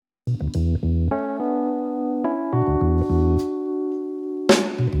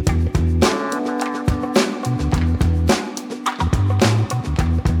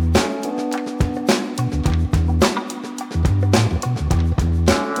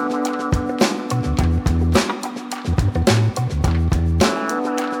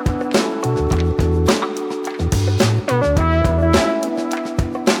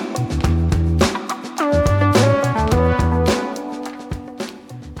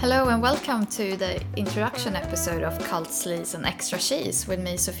Hello and welcome to the introduction episode of Cult Sleaze and Extra Cheese with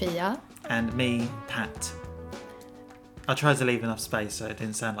me, Sophia. And me, Pat. I tried to leave enough space so it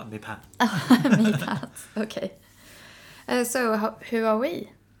didn't sound like me, Pat. Me, Pat. Okay. Who are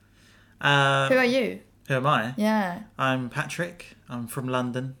we? Who are you? Who am I? Yeah. I'm Patrick. I'm from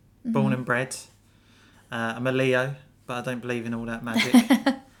London, born and bred. I'm a Leo, but I don't believe in all that magic.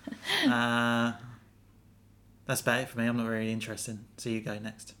 That's about it for me. I'm not really interested. So you go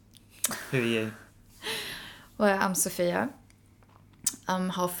next. Who are you? Well, I'm Sophia. I'm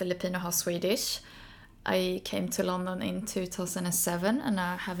half Filipino, half Swedish. I came to London in 2007 and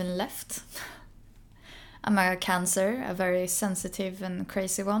I haven't left. I'm a Cancer, a very sensitive and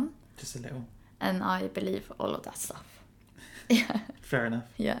crazy one. Just a little. And I believe all of that stuff. Yeah. Fair enough.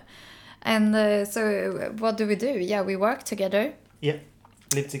 Yeah. And so what do? Yeah, we work together. Yeah.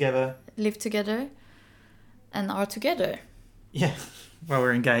 Live together. Live together. And are together. Yeah. Well,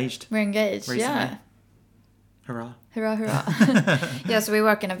 we're engaged. We're engaged, recently. Yeah. Hurrah. Hurrah, hurrah. Yeah, so we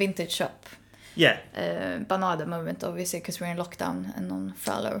work in a vintage shop. Yeah. But not at the moment, obviously, because we're in lockdown and on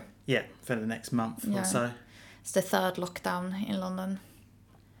furlough. Yeah, for the next month or so. It's the third lockdown in London.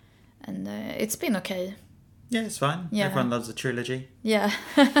 And it's been okay. Yeah, it's fine. Yeah. Everyone loves a trilogy. Yeah.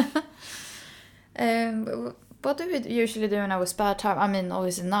 What do we usually do in our spare time? I mean,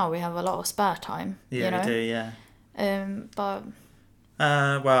 obviously now we have a lot of spare time. Yeah, we do, yeah. But...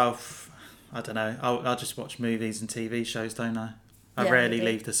 well, I don't know. I'll just watch movies and TV shows, don't I? I rarely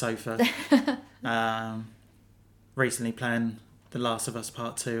leave the sofa. Recently playing The Last of Us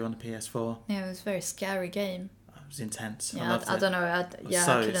Part 2 on the PS4. Yeah, it was a very scary game. It was intense. Yeah, I loved it. I don't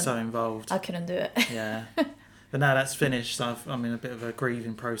know. So involved. I couldn't do it. Yeah. But now that's finished, so I'm in a bit of a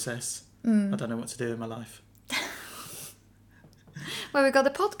grieving process. I don't know what to do in my life. Well, we got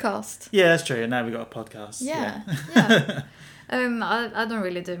a podcast. Yeah, that's true. And now we got a podcast. Yeah. I don't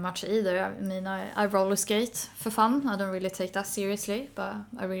really do much either. I mean, I roller skate for fun. I don't really take that seriously, but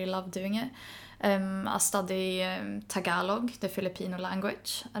I really love doing it. I study Tagalog, the Filipino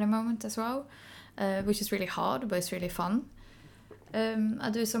language, at the moment as well, which is really hard, but it's really fun. I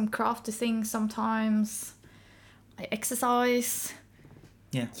do some crafty things sometimes. I exercise.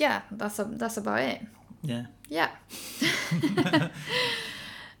 Yeah. Yeah, that's about it. Yeah. Yeah.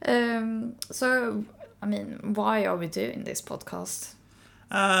 So, I mean, why are we doing this podcast?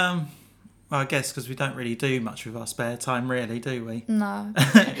 Well, I guess because we don't really do much with our spare time, really, do we? No.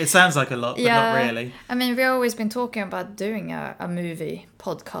 It sounds like a lot, but not really. I mean, we've always been talking about doing a movie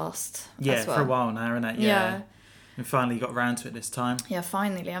podcast. Yeah, as well. for a while now, isn't it? Yeah. We finally got around to it this time. Yeah,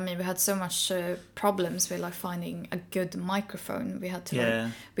 finally. I mean, we had so much problems with like finding a good microphone. We had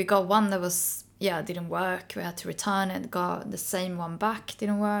to we got one that was didn't work. We had to return it. Got the same one back,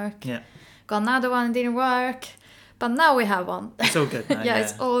 didn't work. Yeah. Got another one, didn't work. But now we have one. It's all good now. Yeah,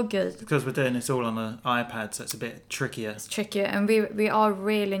 it's all good. Because we're doing this all on an iPad, so it's a bit trickier. It's trickier, and we are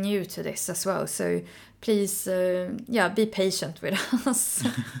really new to this as well. So please, be patient with us.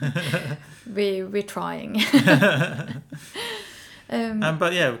 We're trying.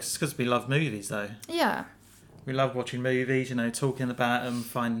 But yeah, it's because we love movies, though. Yeah. We love watching movies, talking about them,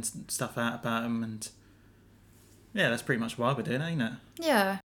 finding stuff out about them, and yeah, that's pretty much why we're doing it, ain't it?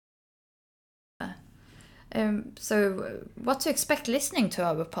 Yeah. So what to expect listening to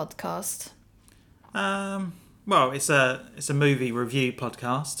our podcast? Well, it's a movie review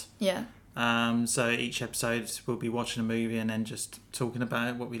podcast. Yeah. So each episode we'll be watching a movie and then just talking about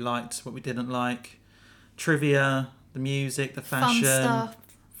it, what we liked, what we didn't like, trivia, the music, the fashion,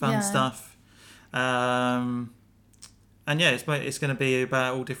 fun stuff. And yeah, it's going to be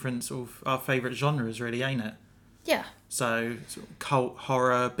about all different sort of our favourite genres, really, ain't it? Yeah. So sort of cult,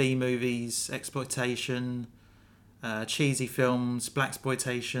 horror, B movies, exploitation, cheesy films,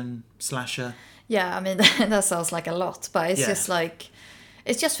 blaxploitation, slasher. Yeah, I mean that sounds like a lot, but it's just like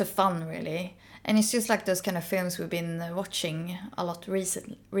it's just for fun, really. And it's just like those kind of films we've been watching a lot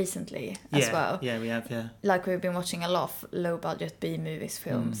recently as well. Yeah, we have, yeah. Like we've been watching a lot of low-budget B-movies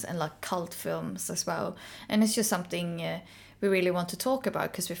films and like cult films as well. And it's just something we really want to talk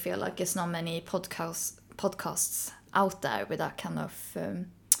about because we feel like there's not many podcasts out there with that kind of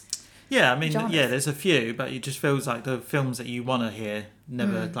yeah, I mean, genre. Yeah, there's a few, but it just feels like the films that you want to hear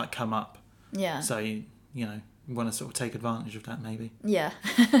never like come up. Yeah. So, you want to sort of take advantage of that, maybe. Yeah,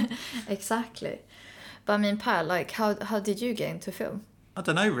 exactly. But I mean, Pat, like, how did you get into film? I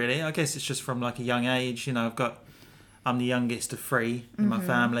don't know, really. I guess it's just from like a young age. I'm the youngest of 3 in my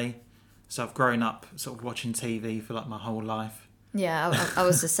family, so I've grown up sort of watching TV for like my whole life. Yeah, I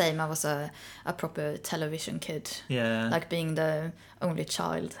was the same. I was a proper television kid. Yeah. Like being the only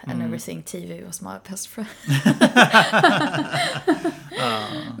child and everything. TV was my best friend.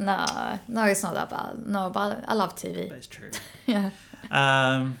 No, it's not that bad. No, but I love TV. That's true. Yeah.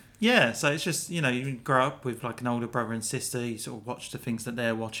 Yeah, so it's just, you grow up with like an older brother and sister, you sort of watch the things that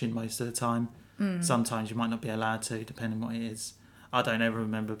they're watching most of the time. Sometimes you might not be allowed to, depending on what it is. I don't ever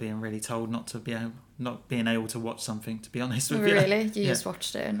remember being really told not being able to watch something, to be honest with you. Really? You just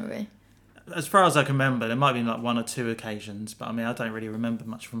watched it anyway? As far as I can remember, there might have been like one or two occasions, but I mean, I don't really remember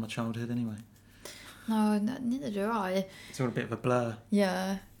much from my childhood anyway. No, neither do I. It's all a bit of a blur.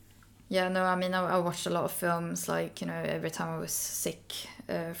 Yeah. Yeah, no, I mean, I watched a lot of films, like, every time I was sick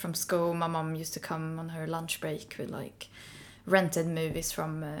from school, my mum used to come on her lunch break with, like, rented movies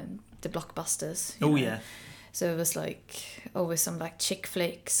from the blockbusters. Oh, yeah. So it was, like, always some, like, chick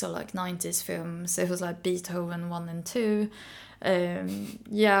flicks or, like, 90s films. It was, like, Beethoven 1 and 2.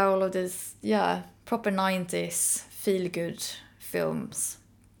 All of this, proper 90s feel-good films.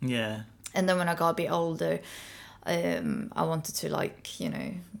 Yeah. And then when I got a bit older, I wanted to, like,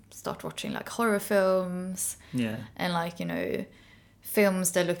 start watching, like, horror films. Yeah. And, like,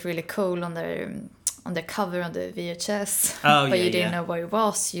 films that looked really cool on their cover on the VHS. Oh, but you didn't know what it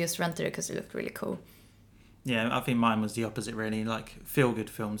was. You just rented it because it looked really cool. Yeah, I think mine was the opposite, really. Like, feel-good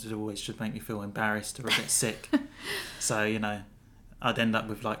films would always just make me feel embarrassed or a bit sick. So, I'd end up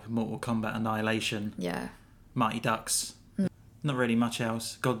with, like, Mortal Kombat Annihilation. Yeah. Mighty Ducks. Not really much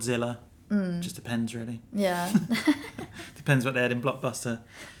else. Godzilla. Just depends, really. Yeah. Depends what they had in Blockbuster.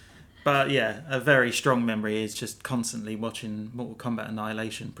 But yeah, a very strong memory is just constantly watching Mortal Kombat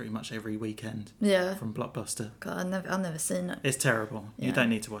Annihilation pretty much every weekend. Yeah. From Blockbuster. God, I've never seen it. It's terrible. Yeah. You don't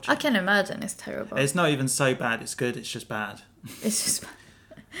need to watch it. I can imagine it's terrible. It's not even so bad it's good, it's just bad. It's just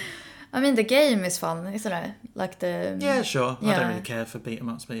I mean, the game is fun, isn't it? Like the... Yeah, sure. I don't really care for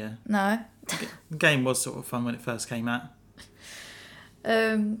beat-em-ups, but yeah. No? The game was sort of fun when it first came out.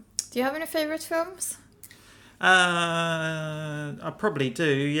 Do you have any favourite films? I probably do,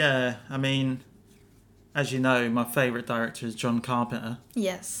 yeah. I mean, as you know, my favourite director is John Carpenter.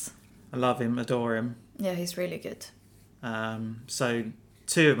 Yes. I love him, adore him. Yeah, he's really good. So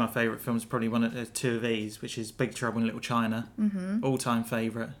two of my favourite films are probably two of these, which is Big Trouble in Little China. Mm-hmm. All-time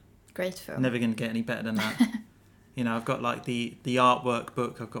favourite. Great film. Never going to get any better than that. I've got like the artwork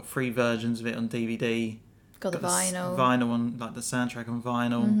book. I've got 3 versions of it on DVD. Got the vinyl. Vinyl on, like the soundtrack on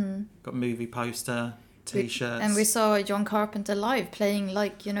vinyl. Mm-hmm. Got movie poster, T-shirts. And we saw John Carpenter live playing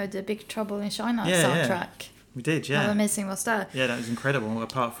like, the Big Trouble in China soundtrack. Yeah. We did, yeah. How amazing was that? Yeah, that was incredible,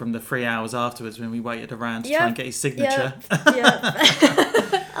 apart from the 3 hours afterwards when we waited around to try and get his signature. Yeah.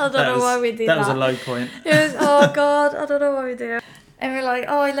 I don't know why we did that. That was a low point. Oh, God, I don't know why we did it. And we're like,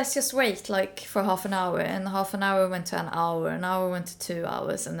 let's just wait, like, for half an hour. And half an hour went to an hour went to 2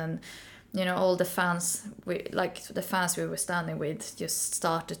 hours. And then, all the fans, the fans we were standing with just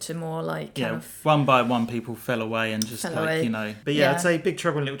started to more, like, kind of... one by one people fell away and just, But yeah, I'd say Big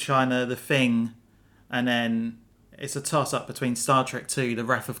Trouble in Little China, The Thing, and then it's a toss-up between Star Trek 2, The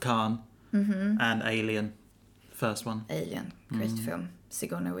Wrath of Khan, and Alien, the first one. Alien, great film.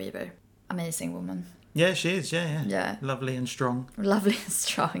 Sigourney Weaver, amazing woman. Yeah, she is, yeah. Lovely and strong. Lovely and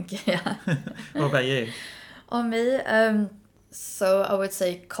strong, yeah. What about you? On me, so I would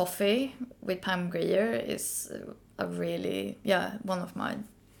say Coffee with Pam Grier is one of my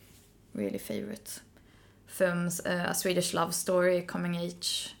really favourite films. A Swedish love story,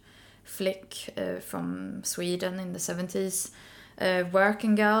 coming-age flick from Sweden in the 70s.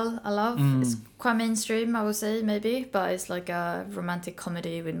 Working Girl, I love. It's quite mainstream, I would say, maybe, but it's like a romantic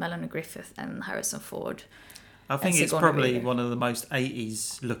comedy with Melanie Griffith and Harrison Ford. I think it's probably one of the most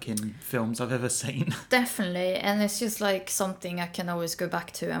 80s looking films I've ever seen. Definitely, and it's just like something I can always go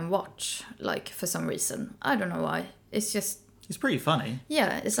back to and watch, like, for some reason. I don't know why. It's pretty funny.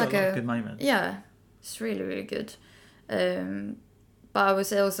 Yeah, it's like a good moments. Yeah, it's really, really good. But I would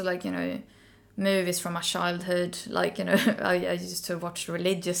say also, like, movies from my childhood, like, I used to watch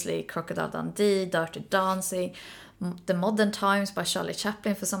religiously Crocodile Dundee, Dirty Dancing, The Modern Times by Charlie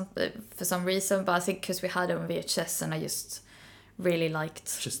Chaplin for some reason, but I think because we had it on VHS and I just really liked...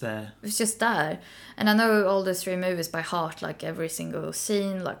 It's just there. It's just there. And I know all the 3 movies by heart, like every single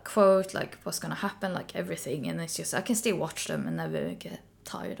scene, like quote, like what's gonna happen, like everything, and it's just, I can still watch them and never get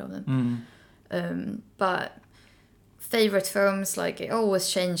tired of them. But favorite films, like, it always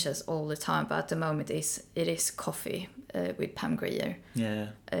changes all the time, but at the moment it is Coffee with Pam Grier. Yeah.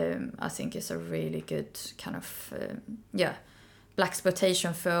 I think it's a really good kind of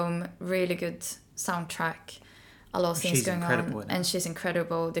blaxploitation film, really good soundtrack, a lot of things going on, and she's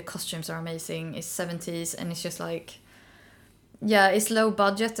incredible. The costumes are amazing. It's 70s and it's just like Yeah, it's low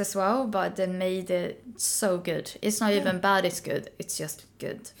budget as well, but they made it so good. It's not even bad, it's good. It's just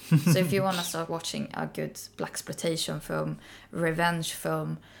good. So if you want to start watching a good blaxploitation film, revenge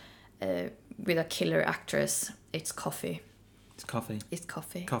film, with a killer actress, it's Coffee. It's Coffee. It's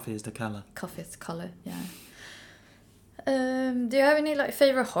Coffee. Coffee is the colour. Coffee is the color, yeah. Do you have any like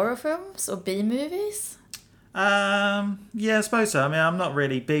favorite horror films or B movies? Yeah, I suppose so. I mean, I'm not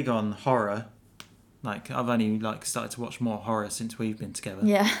really big on horror. Like, I've only like started to watch more horror since we've been together.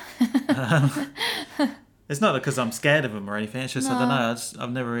 Yeah. It's not because I'm scared of them or anything. It's just I don't know.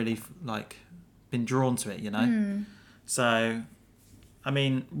 I've never really like been drawn to it, you know. So, I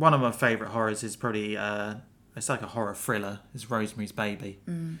mean, one of my favourite horrors is probably it's like a horror thriller. It's Rosemary's Baby.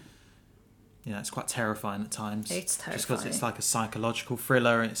 You know, it's quite terrifying at times. It's terrifying. Just because it's like a psychological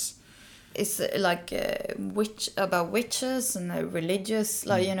thriller. It's like about witches and religious,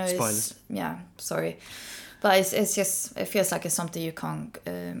 like you know. Spoilers. Sorry, but it's just it feels like it's something you can't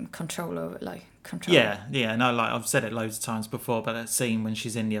control or like control. Yeah. No, like I've said it loads of times before, but that scene when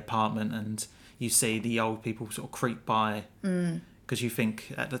she's in the apartment and you see the old people sort of creep by, because you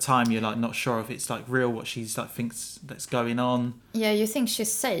think at the time you're like not sure if it's like real what she's like thinks that's going on. Yeah, you think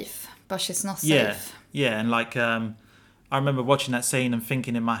she's safe, but she's not safe. Yeah, and like I remember watching that scene and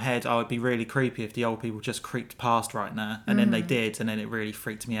thinking in my head, oh, it'd be really creepy if the old people just creeped past right now. And then they did, and then it really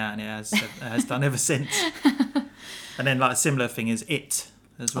freaked me out, and it has done ever since. And then like a similar thing is It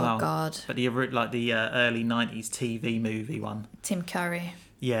as well. Oh, God. But the early 90s TV movie one. Tim Curry.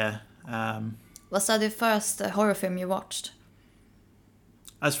 Yeah. Was that the first horror film you watched?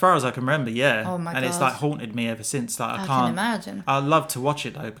 As far as I can remember, yeah. Oh my and God. it's like haunted me ever since. Like I I can can't imagine. I love to watch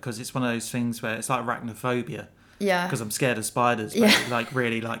it though, because it's one of those things where it's like arachnophobia. Yeah. Because I'm scared of spiders, but like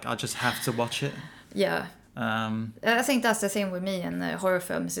really, like I just have to watch it. Yeah. I think that's the thing with me and horror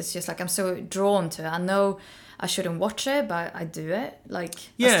films. It's just like I'm so drawn to it. I know I shouldn't watch it, but I do it. Like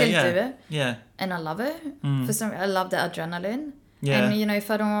I still do it. Yeah. And I love it. I love the adrenaline. Yeah. And you know,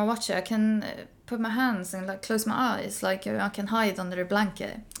 if I don't want to watch it, I can put my hands and like close my eyes, like I can hide under a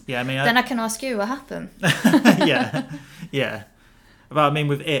blanket. Yeah, I mean. Then I can ask you what happened. Yeah. But I mean,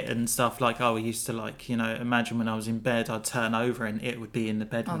 with It and stuff, like, we used to, like, you know, imagine when I was in bed, I'd turn over and It would be in the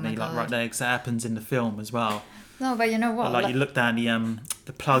bed with me, like, right there, because it happens in the film as well. No, but you know what? Or, like, you look down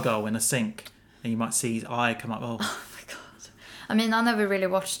the plug hole in a sink, and you might see his eye come up. Oh my God. I mean, I never really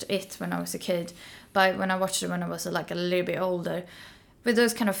watched It when I was a kid, but when I watched it when I was, like, a little bit older, with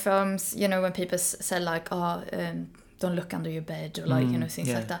those kind of films, you know, when people say, like, don't look under your bed, or, like, you know,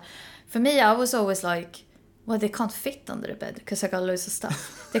 things like that. For me, I was always like, well, they can't fit under the bed because I got loads of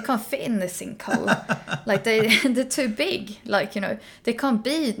stuff. They can't fit in the sinkhole. Like, they're too big. Like, you know, they can't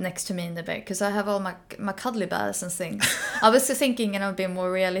be next to me in the bed because I have all my cuddly bears and things. I was thinking in a bit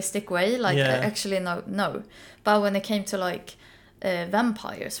more realistic way. Like, actually, no. But when it came to, like,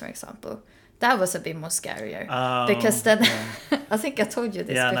 vampires, for example, that was a bit more scarier. Because then, I think I told you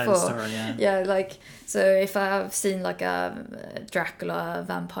this before. I know the story, Yeah, like, so if I have seen, like, a Dracula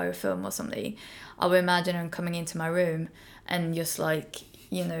vampire film or something, I would imagine him coming into my room and just like,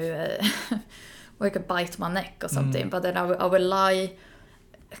 you know, like bite my neck or something. But then I would lie.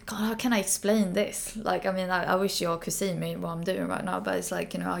 God, how can I explain this? Like, I mean, I wish you all could see me what I'm doing right now, but it's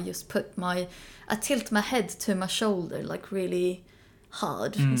like, you know, I just I tilt my head to my shoulder like really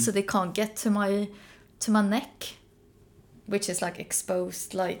hard so they can't get to my neck, which is like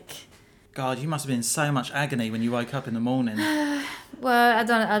exposed, like. God, you must have been in so much agony when you woke up in the morning. Well, I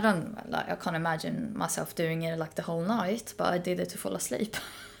don't like. I can't imagine myself doing it like the whole night, but I did it to fall asleep.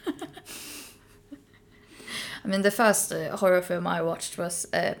 I mean, the first horror film I watched was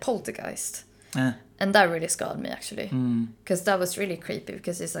Poltergeist, and that really scarred me actually, because that was really creepy.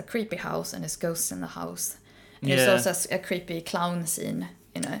 Because it's a creepy house and there's ghosts in the house. And there's also a creepy clown scene.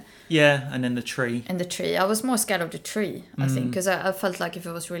 You know. Yeah, and then the tree. And the tree. I was more scared of the tree, I think, because I felt like if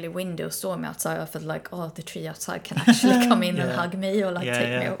it was really windy or stormy outside, I felt like, oh, the tree outside can actually come in and hug me or like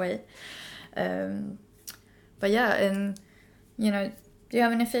take me away. But yeah, and you know, do you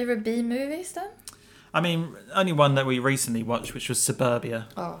have any favorite B movies then? I mean, only one that we recently watched, which was Suburbia.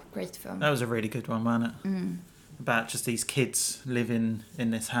 Oh, great film. That was a really good one, wasn't it? About just these kids living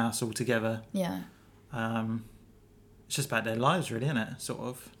in this house all together. Yeah. It's just about their lives, really, isn't it? Sort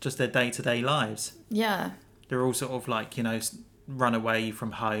of just their day-to-day lives. Yeah. They're all sort of like, you know, run away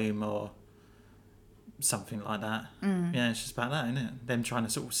from home or something like that. Yeah, it's just about that, isn't it? Them trying to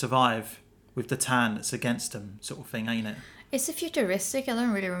sort of survive with the town that's against them, sort of thing, ain't it? Is it futuristic? I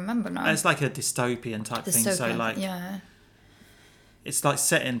don't really remember now. It's like a dystopian type thing. So like, it's like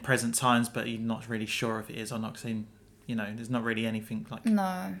set in present times, but you're not really sure if it is or not. Because, you know, there's not really anything like.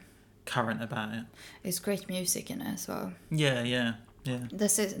 No. current about it. It's great music in it as well. Yeah.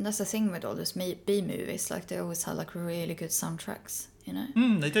 That's the thing with all those B movies. Like they always have like really good soundtracks.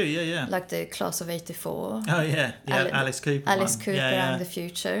 They do, yeah. Like the Class of '84. Oh yeah, Alice Cooper. Alice one. Cooper yeah. and the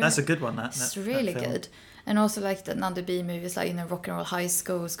Future. That's a good one. It's really that film. good. And also like the another B movies, like Rock and Roll High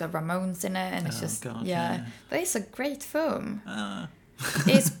School, it's got Ramones in it, and it's just God, yeah. But it's a great film. Uh,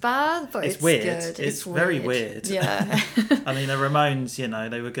 It's bad, but it's weird. good. It's very weird. Yeah. I mean, the Ramones,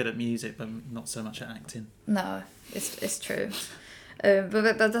 they were good at music, but not so much at acting. No, it's true.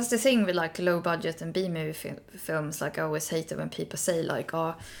 But that's the thing with like low budget and B movie films. Like I always hate it when people say like,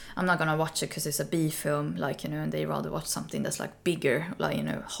 "Oh, I'm not gonna watch it because it's a B film." Like and they rather watch something that's like bigger, like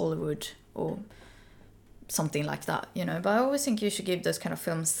Hollywood or something like that. But I always think you should give those kind of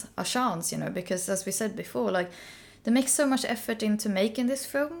films a chance. Because as we said before, like they make so much effort into making these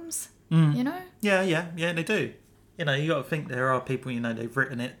films. Yeah, they do. You got to think there are people. They've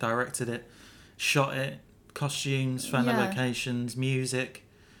written it, directed it, shot it. Costumes, found the locations, music.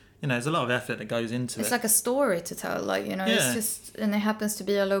 There's a lot of effort that goes into it. It's like a story to tell, it's just, and it happens to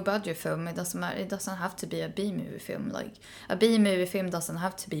be a low budget film. It doesn't matter. It doesn't have to be a B movie film. Like a B movie film doesn't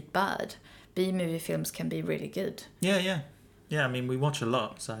have to be bad. B movie films can be really good. Yeah. I mean, we watch a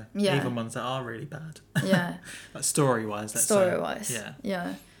lot, so even ones that are really bad. Yeah. Like story-wise. Story-wise.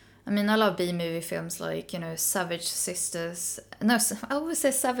 Yeah. I mean, I love B movie films like Savage Sisters. No, I always say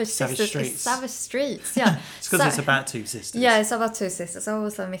Savage Sisters. Streets. It's Savage Streets. Yeah. It's because it's about two sisters. Yeah, it's about two sisters. I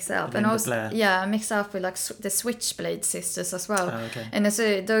always mix it up, and also Blair. I mix it up with like the Switchblade sisters as well. Oh, okay. And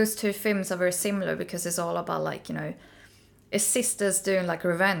those two films are very similar because it's all about like it's sisters doing like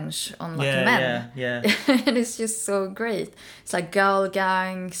revenge on like men. Yeah. And it's just so great. It's like girl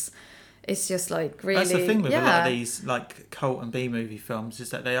gangs. It's just like really. That's the thing with a lot of these like cult and B movie films is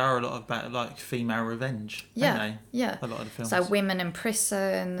that they are a lot about like female revenge. Yeah, don't they? yeah. A lot of the films. It's like women in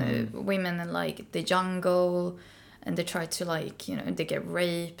prison, women in like the jungle, and they try to like they get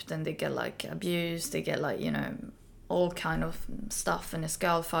raped and they get like abused. They get like all kind of stuff, and it's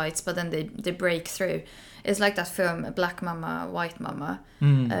girl fights. But then they break through. It's like that film Black Mama, White Mama,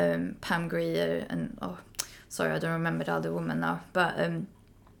 Pam Grier, and sorry, I don't remember the other woman now, but.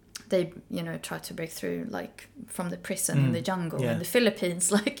 They try to break through like from the prison in the jungle in the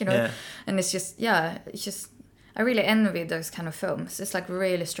Philippines, and it's just I really envy those kind of films. It's like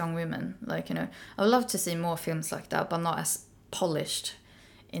really strong women, I would love to see more films like that, but not as polished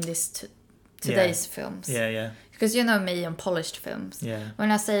in this today's films. Yeah. Because me and polished films. Yeah. When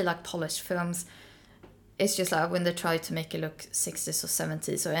I say like polished films, it's just like when they try to make it look 60s or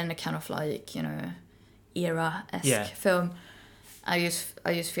 70s or any kind of like era-esque film. I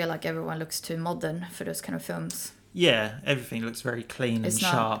just feel like everyone looks too modern for those kind of films. Yeah, everything looks very clean and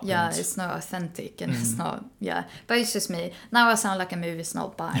sharp. Yeah, it's not authentic and it's not. Yeah, but it's just me. Now I sound like a movie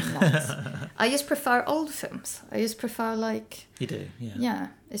snob, but I'm not. I just prefer old films. I just prefer like. You do, yeah. Yeah,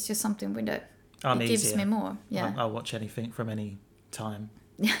 it's just something with it. It gives me more. Yeah. I'll watch anything from any time.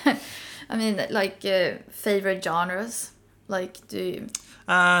 I mean, like favorite genres. Like, do you...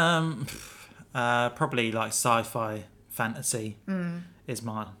 probably like sci-fi. Fantasy is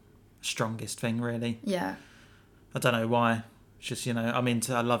my strongest thing, really. Yeah. I don't know why. It's just,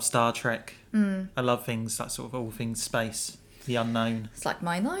 I love Star Trek. I love things like sort of all things space, the unknown. It's like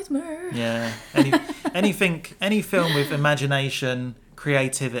my nightmare. Yeah. Any film with imagination,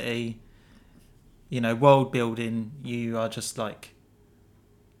 creativity, world building, you are just like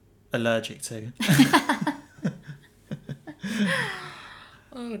allergic to.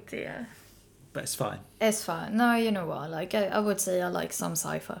 Oh dear. But it's fine. It's fine. No, you know what? Like I would say I like some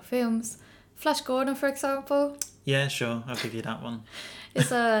sci-fi films. Flash Gordon, for example. Yeah, sure. I'll give you that one.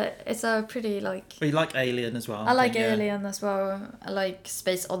 It's a pretty like. But you like Alien as well. I like Alien as well. I like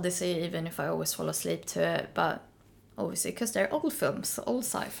Space Odyssey, even if I always fall asleep to it. But obviously, because they're old films, old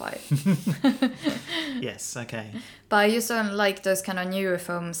sci-fi. Yes. Okay. But I used to like those kind of newer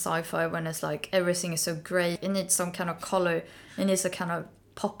films, sci-fi, when it's like everything is so great. It needs some kind of color. It needs a kind of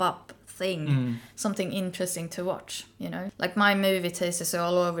pop-up thing, something interesting to watch, like my movie taste is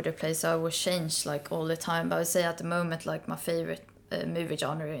all over the place. I always change like all the time, but I would say at the moment like my favorite movie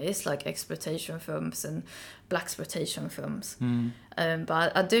genre is like exploitation films and blaxploitation films.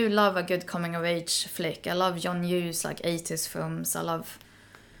 But I do love a good coming of age flick. I love John Hughes like 80s films. I love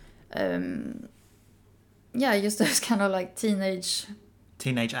just those kind of like teenage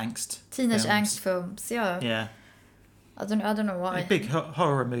angst films. Yeah. I don't know why. A big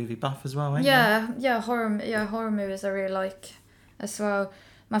horror movie buff as well, ain't you? Horror movies I really like as well.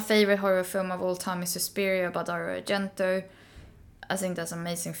 My favorite horror film of all time is Suspiria by Dario Argento. I think that's an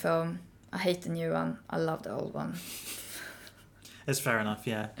amazing film. I hate the new one. I love the old one. It's fair enough,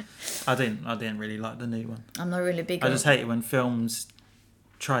 yeah. I didn't really like the new one. I'm not really big I on... just hate it when films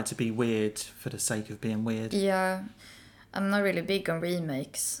try to be weird for the sake of being weird. Yeah, I'm not really big on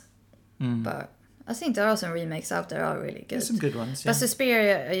remakes, but I think there are some remakes out there are really good. There's some good ones, yeah. But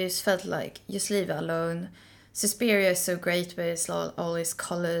Suspiria, I just felt like, just leave it alone. Suspiria is so great with its all its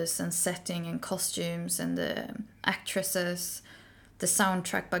colors and setting and costumes and the actresses. The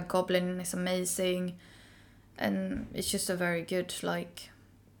soundtrack by Goblin is amazing. And it's just a very good, like,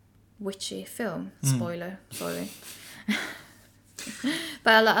 witchy film. Spoiler, sorry.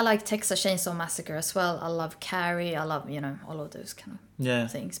 But I like Texas Chainsaw Massacre as well. I love Carrie. I love, all of those kind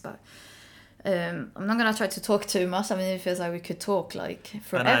of things. But I'm not going to try to talk too much. I mean, it feels like we could talk, like,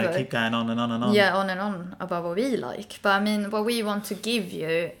 forever. I know, keep going on and on and on. Yeah, on and on about what we like. But, I mean, what we want to give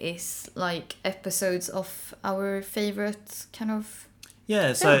you is, like, episodes of our favourite kind of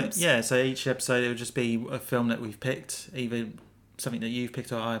films. So each episode it will just be a film that we've picked, either something that you've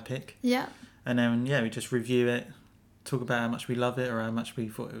picked or I pick. Yeah. And then, we just review it. Talk about how much we love it or how much we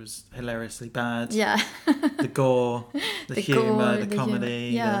thought it was hilariously bad. Yeah. The gore, the humour, the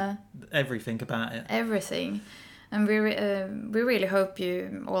comedy, yeah. Everything about it. Everything. And we really hope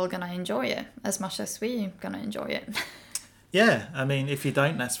you all gonna enjoy it as much as we gonna enjoy it. Yeah, I mean, if you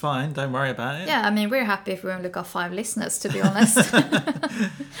don't, that's fine. Don't worry about it. Yeah, I mean, we're happy if we only got 5 listeners, to be honest.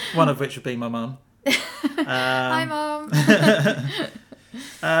 One of which would be my mum. Hi, Mum.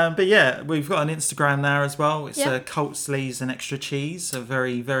 But yeah, we've got an Instagram now as well. It's Cult Sleeves and Extra Cheese, a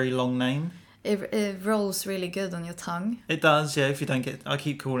very, very long name. It rolls really good on your tongue. It does, yeah. If you don't get, I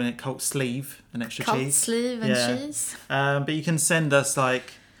keep calling it Cult Sleeve and Extra Cheese. Cult Sleeve and cheese. But you can send us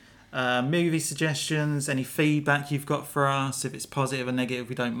like movie suggestions, any feedback you've got for us. If it's positive or negative,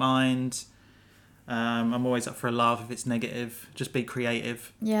 we don't mind. I'm always up for a laugh if it's negative. Just be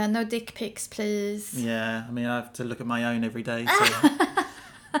creative. Yeah, no dick pics, please. Yeah, I mean, I have to look at my own every day, so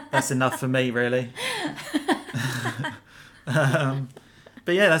that's enough for me, really.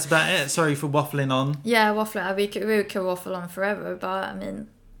 But yeah, that's about it. Sorry for waffling on. Yeah, waffling. We could waffle on forever, but I mean,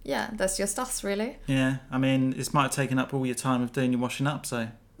 yeah, that's just us, really. Yeah, I mean, this might have taken up all your time of doing your washing up, so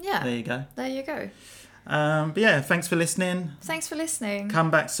yeah, there you go. There you go. But yeah, thanks for listening. Thanks for listening.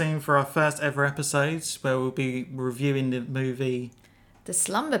 Come back soon for our first ever episodes where we'll be reviewing the movie The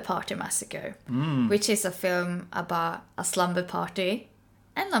Slumber Party Massacre, which is a film about a slumber party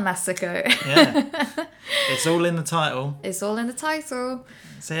and a massacre. Yeah, it's all in the title. It's all in the title.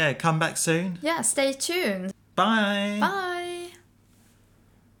 So yeah, come back soon. Yeah, stay tuned. Bye.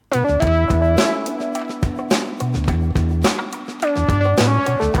 Bye.